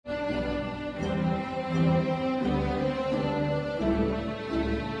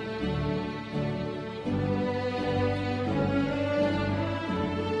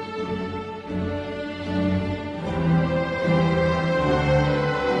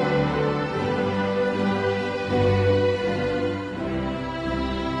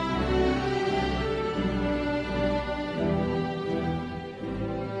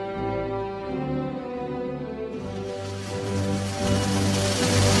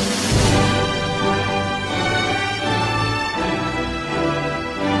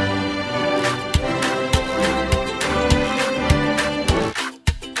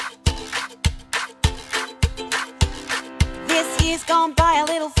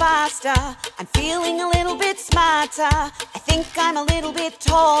faster. I'm feeling a little bit smarter. I think I'm a little bit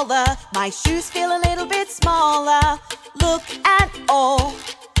taller. My shoes feel a little bit smaller. Look at all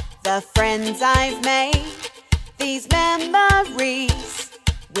the friends I've made. These memories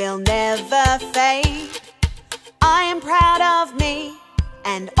will never fade. I am proud of me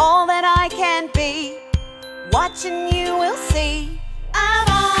and all that I can be. Watching you will see I'm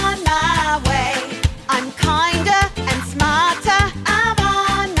on my way. I'm kinder and smarter. I'm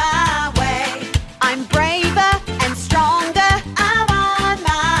on my way. I'm braver and stronger. I'm on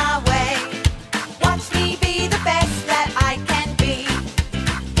my way. Watch me be the best that I can be.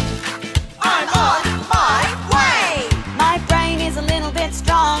 I'm on my way. My brain is a little bit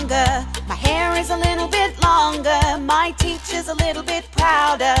stronger. My hair is a little bit longer. My teacher's a little bit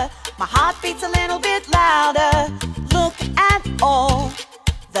prouder. My heart beats a little bit louder. Look at all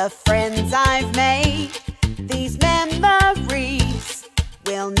the friends I've made. These memories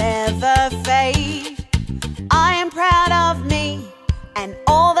will never fade. I am proud of me and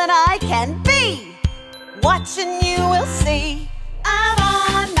all that I can be. Watching you will see I'm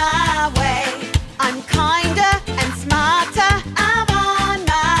on my way. I'm kinder and smarter. I'm on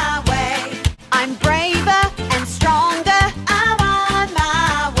my way. I'm braver and stronger. I'm on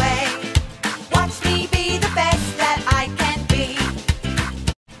my way. Watch me be the best that I can be.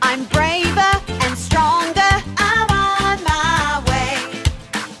 I'm braver and stronger. I'm on my way.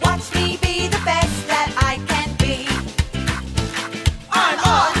 Watch me be the best that I can be. I'm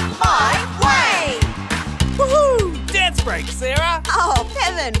on my way. Woohoo! Dance break, Sarah. Oh,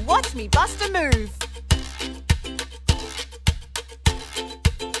 Kevin, watch me bust a move.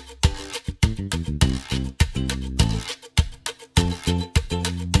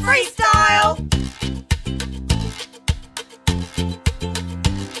 Freestyle!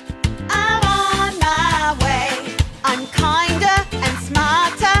 I'm on my way. I'm kinder and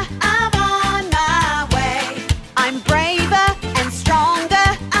smarter. I'm on my way. I'm braver and stronger.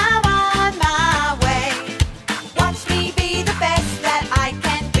 I'm on my way. Watch me be the best that I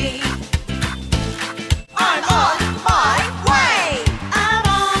can be. I'm on my way. I'm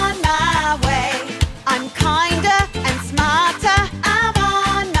on my way. I'm kinder and smarter. I'm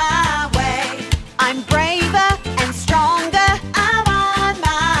on my way. I'm braver and stronger. I'm on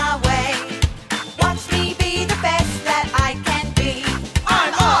my way. Watch me be the best that I can be.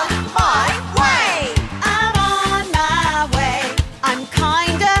 I'm on my way. I'm on my way. I'm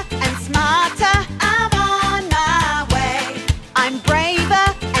kinder and smarter. I'm on my way. I'm braver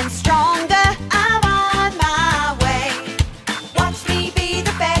and stronger. I'm on my way. Watch me be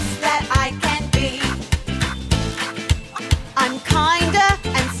the best that I can be. I'm kinder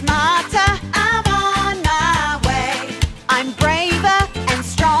and smarter. I'm on my way. I'm braver and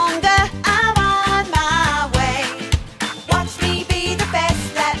stronger. I'm on my way. Watch me be the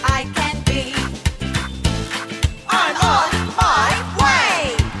best that I can be. I'm on my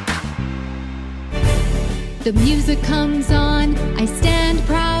way. The music comes on, I stand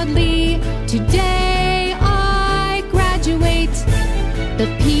proudly. Today I graduate. The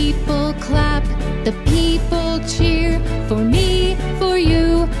people clap, the people cheer. For me, for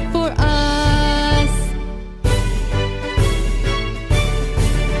you, for us.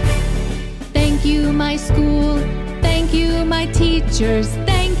 Thank you, my school. Thank you, my teachers.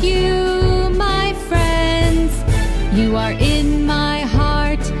 Thank you, my friends. You are in my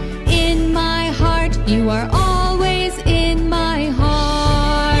heart, in my heart. You are always in my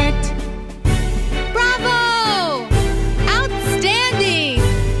heart. Bravo! Outstanding!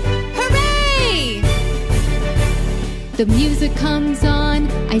 Hooray! The music comes on,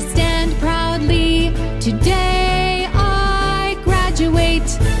 I stand proudly. Today I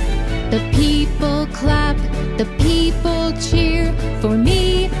graduate. The people clap, the people cheer. For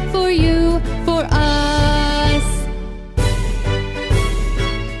me, for you, for us.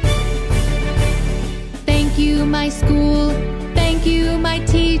 Thank you, my school. Thank you, my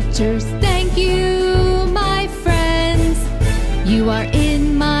teachers. Thank you, my friends. You are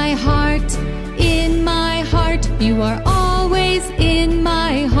in my heart, in my heart. You are always in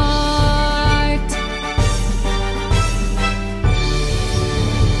my heart.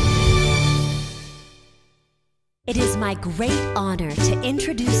 It is my great honor to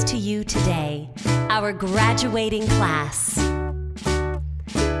introduce to you today our graduating class.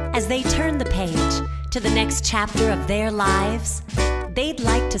 As they turn the page to the next chapter of their lives, they'd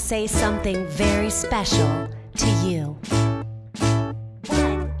like to say something very special to you.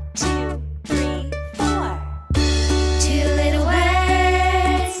 1, 2, 3, 4. Two little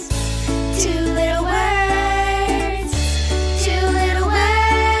words, two little words, two little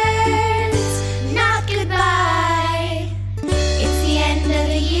words, not goodbye. It's the end of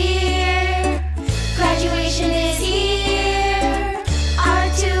the year.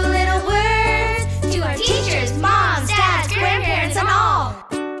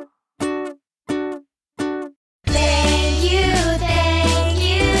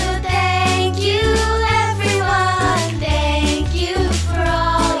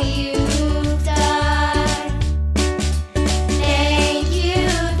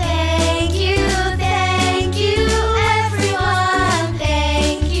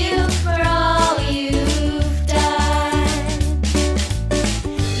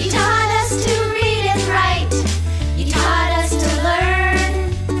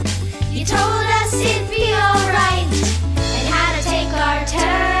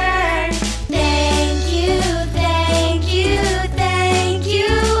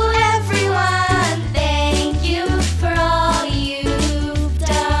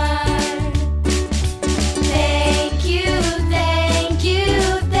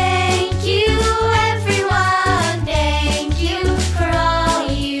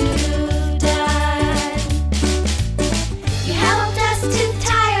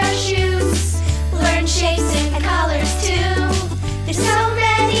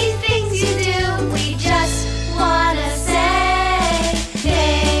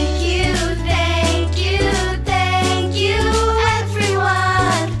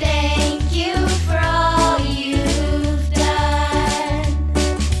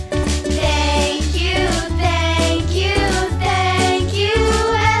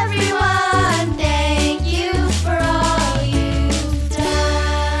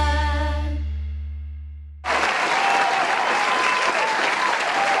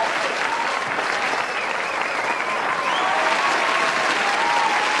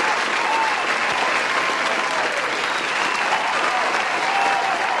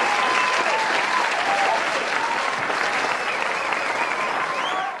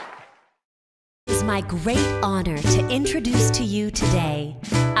 is my great honor to introduce to you today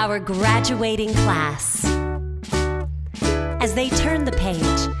our graduating class. As they turn the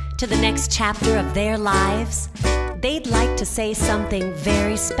page to the next chapter of their lives, they'd like to say something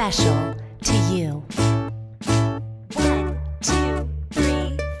very special to you. 1, 2,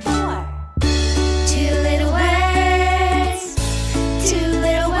 3, 4. Two little words, two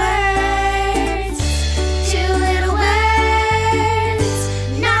little words, two little words,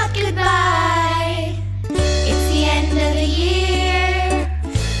 not goodbye. It's the end of the year,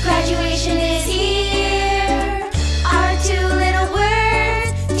 graduation is here. Our two little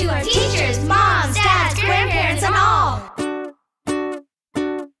words to our teachers, moms, dads, grandparents, and all.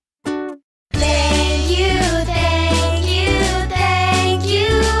 Thank you, thank you, thank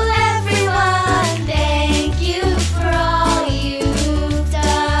you, everyone. Thank you for all you've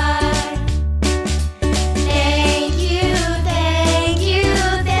done. Thank you, thank you,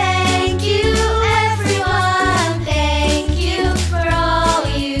 thank you, everyone. Thank you for all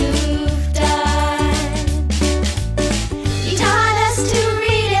you've done. You taught us to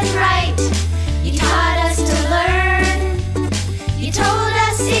read and write. You taught us to learn. You told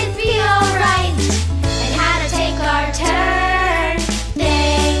us it'd be alright and how to take our turn.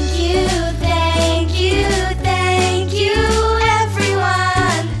 Thank you, thank you, thank you,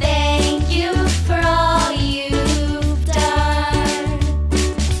 everyone. Thank you for all you've done.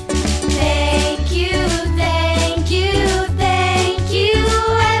 Thank you, thank you, thank you,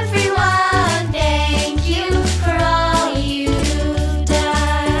 everyone. Thank you for all you've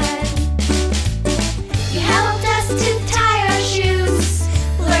done. You helped us to tie our shoes,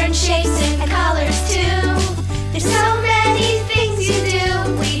 learn shapes and colors too. There's so many things you do,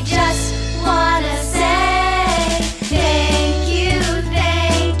 we just wanna say thank you,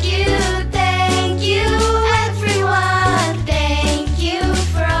 thank you, thank you, everyone. Thank you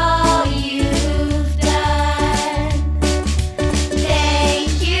for all you've done.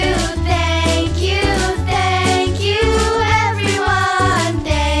 Thank you, thank you, thank you, everyone.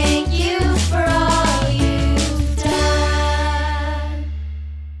 Thank you for all you've done.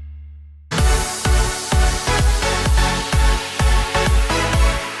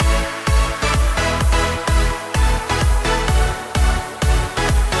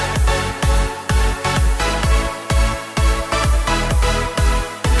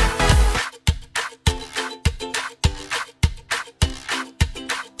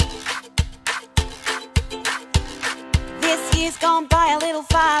 This year's gone by a little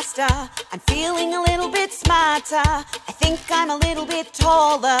faster. I'm feeling a little bit smarter. I think I'm a little bit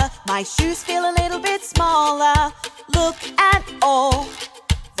taller. My shoes feel a little bit smaller. Look at all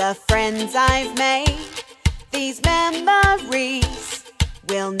the friends I've made. These memories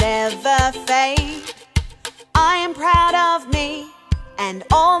will never fade. I am proud of me and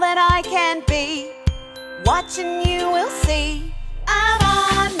all that I can be. Watching you will see I'm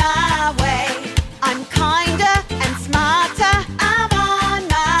on my way. I'm kinder and smarter. I'm on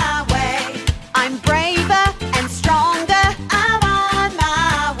my way. I'm braver and stronger. I'm on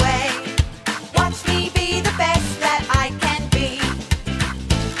my way. Watch me be the best that I can be.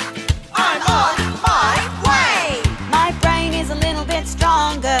 I'm on my way. My brain is a little bit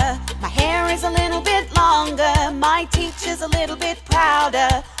stronger. My hair is a little bit longer. My teacher's a little bit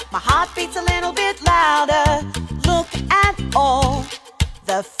prouder. My heart beats a little bit louder. Look at all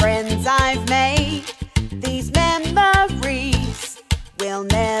the friends I've made. These memories will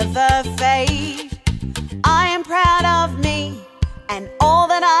never fade. I am proud of me and all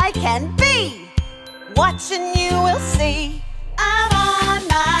that I can be. Watching you will see I'm on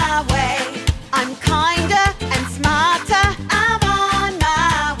my way. I'm kinder and smarter. I'm on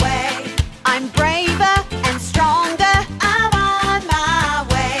my way. I'm braver and stronger. I'm on my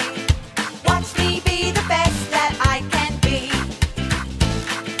way. Watch me be the best that I can be.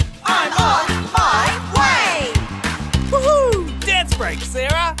 I'm on my way! Woohoo! Dance break,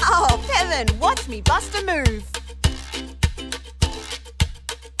 Sarah! Oh, Kevin, watch me bust a move.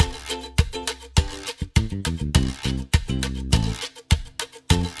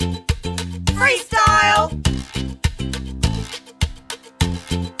 Freestyle!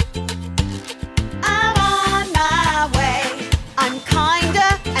 I'm on my way. I'm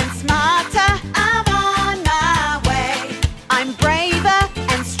kinder and smarter. I'm on my way. I'm braver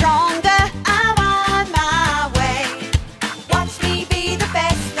and stronger. I'm on my way. Watch me be the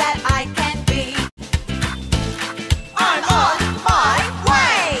best that I can be.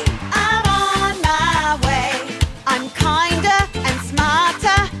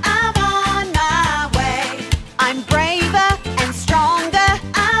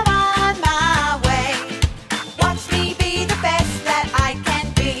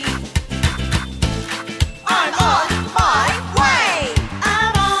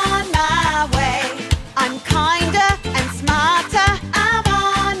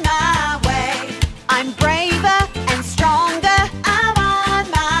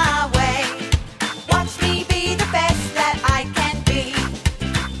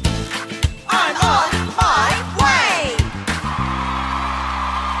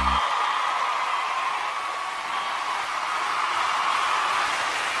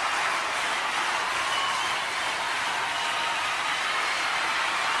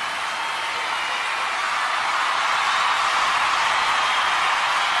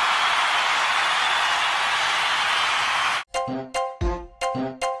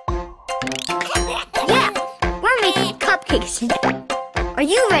 cupcakes today. Are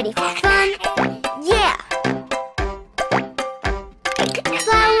you ready for fun? Yeah!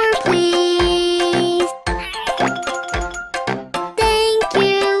 Flour, please. Thank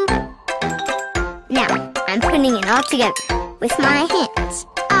you. Now, I'm putting it all together with my hands.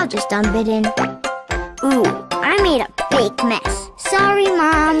 I'll just dump it in. Ooh, I made a big mess. Sorry,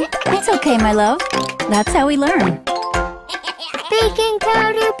 Mom. It's okay, my love. That's how we learn. Baking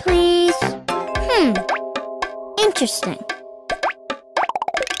powder, please. Interesting.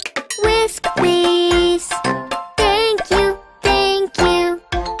 Whisk, please. Thank you, thank you.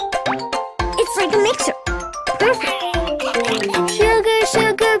 It's like a mixer. Perfect. Sugar,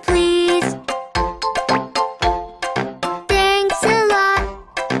 sugar, please. Thanks a lot.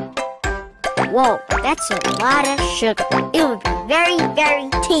 Whoa, that's a lot of sugar. It would be very, very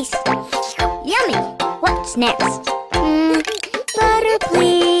tasty. Yummy. What's next? Butter,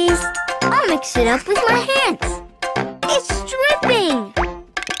 please. I'll mix it up with my hands. It's dripping.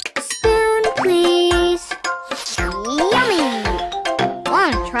 Spoon, please. Yummy.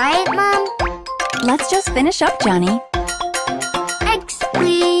 Want to try it, Mom? Let's just finish up, Johnny. Eggs,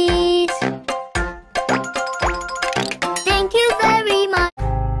 please. Thank you very much.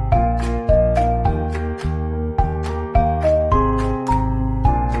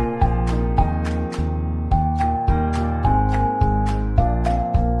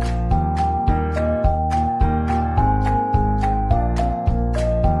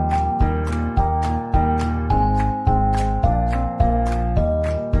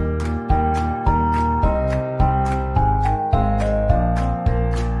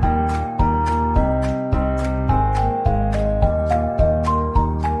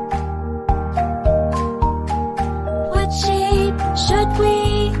 What shape should we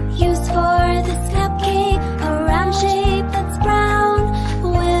use for this cupcake? A round shape that's brown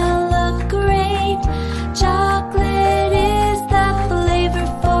will look great. Chocolate is the flavor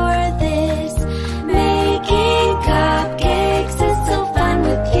for this. Making cupcakes is so fun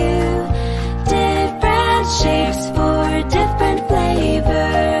with you. Different shapes for different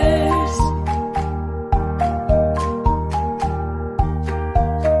flavors.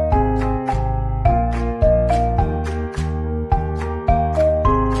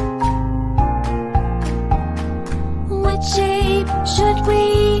 What shape should we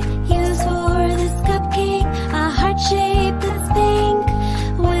use for this cupcake? A heart shape that's pink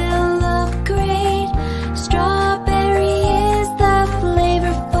will look great. Strawberry is the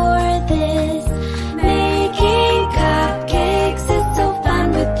flavor for this. Making cupcakes is so fun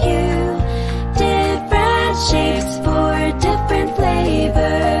with you. Different shapes for different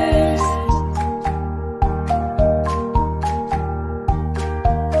flavors.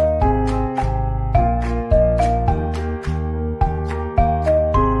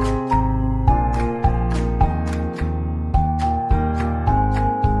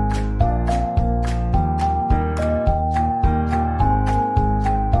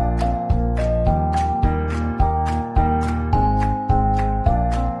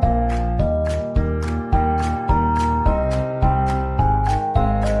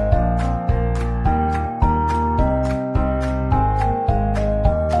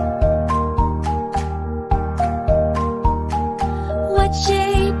 What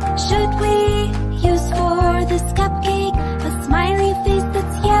shape should we use for this cupcake? A smiley face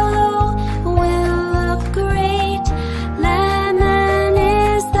that's yellow will look great. Lemon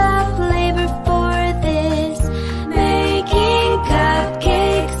is the flavor for this. Making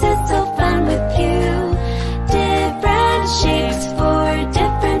cupcakes is so fun with you. Different shapes for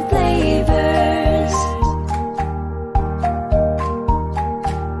different flavors.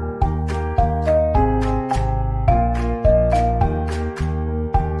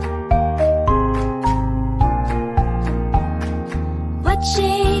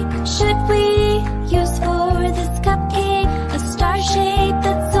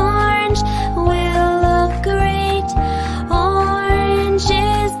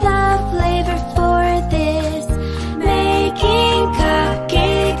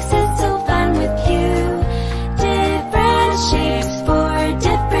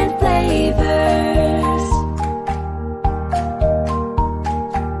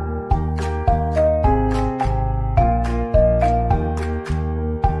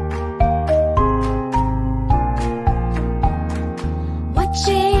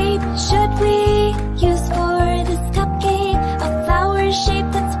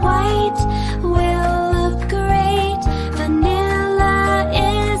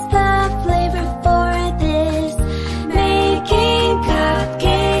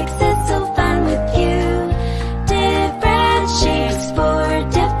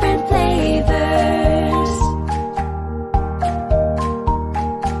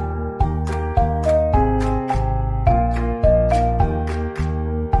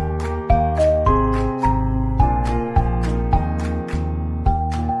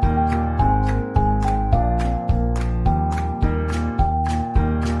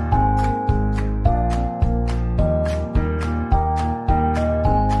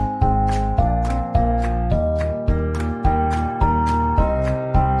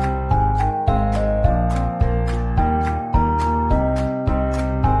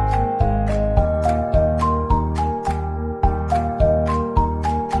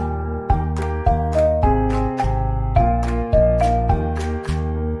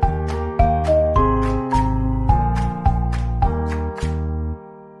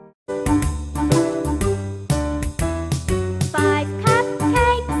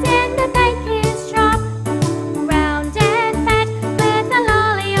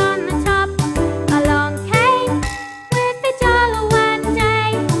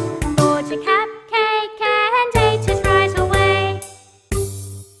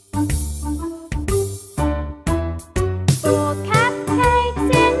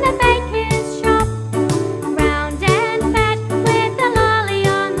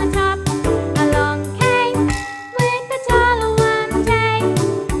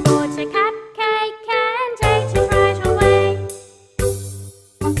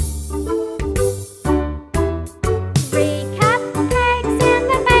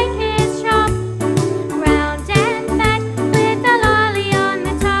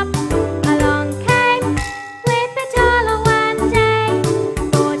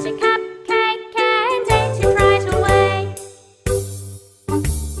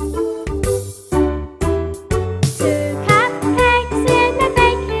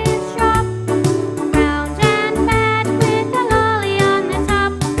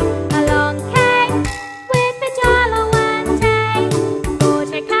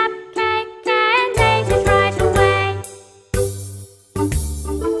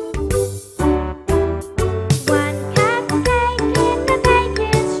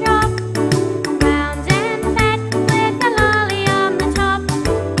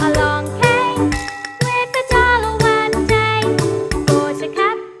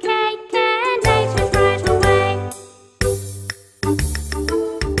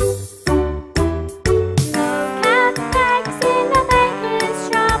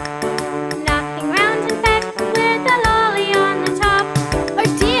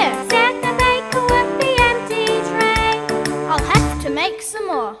 make some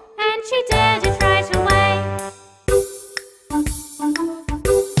more. And she did it right away.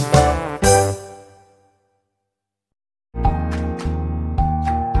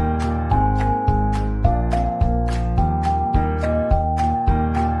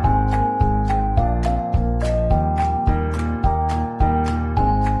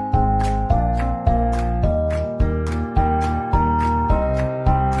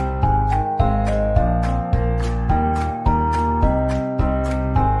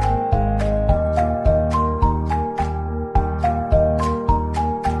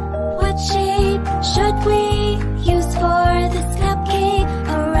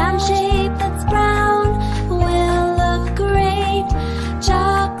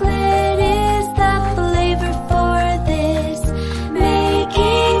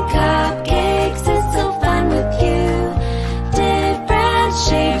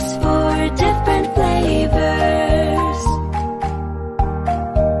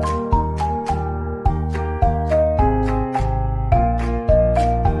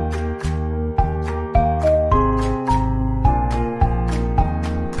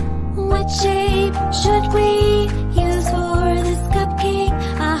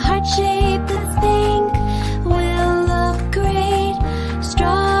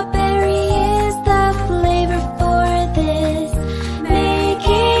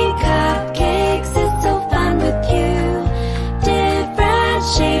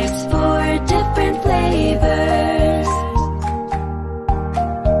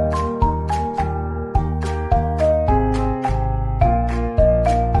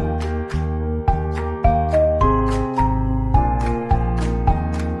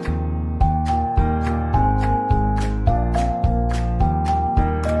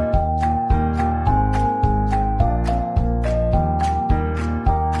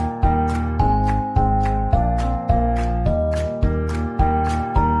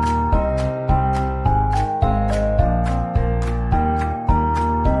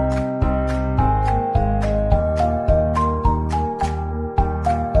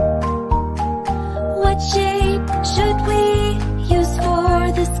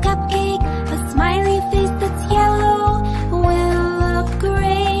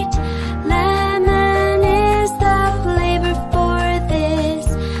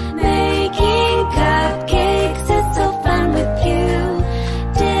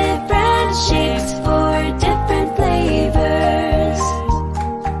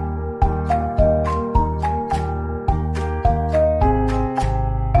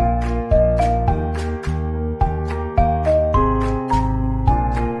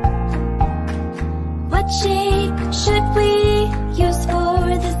 What shape should we use for